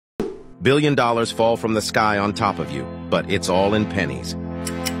$1 billion fall from the sky on top of you, but it's all in pennies.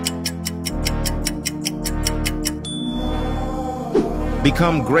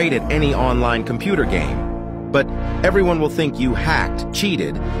 Become great at any online computer game, but everyone will think you hacked,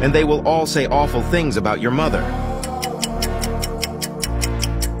 cheated, and they will all say awful things about your mother.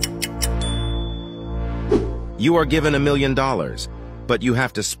 You are given $1 million, but you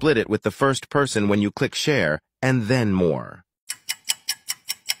have to split it with the first person when you click share, and then more.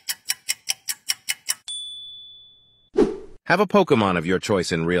 Have a Pokemon of your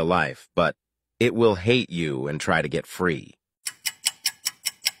choice in real life, but it will hate you and try to get free.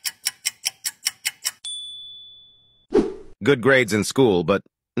 Good grades in school, but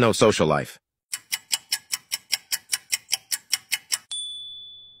no social life.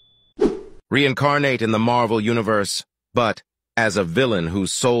 Reincarnate in the Marvel Universe, but as a villain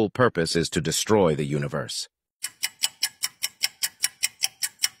whose sole purpose is to destroy the universe.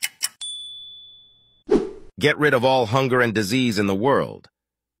 Get rid of all hunger and disease in the world,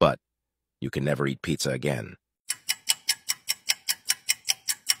 but you can never eat pizza again.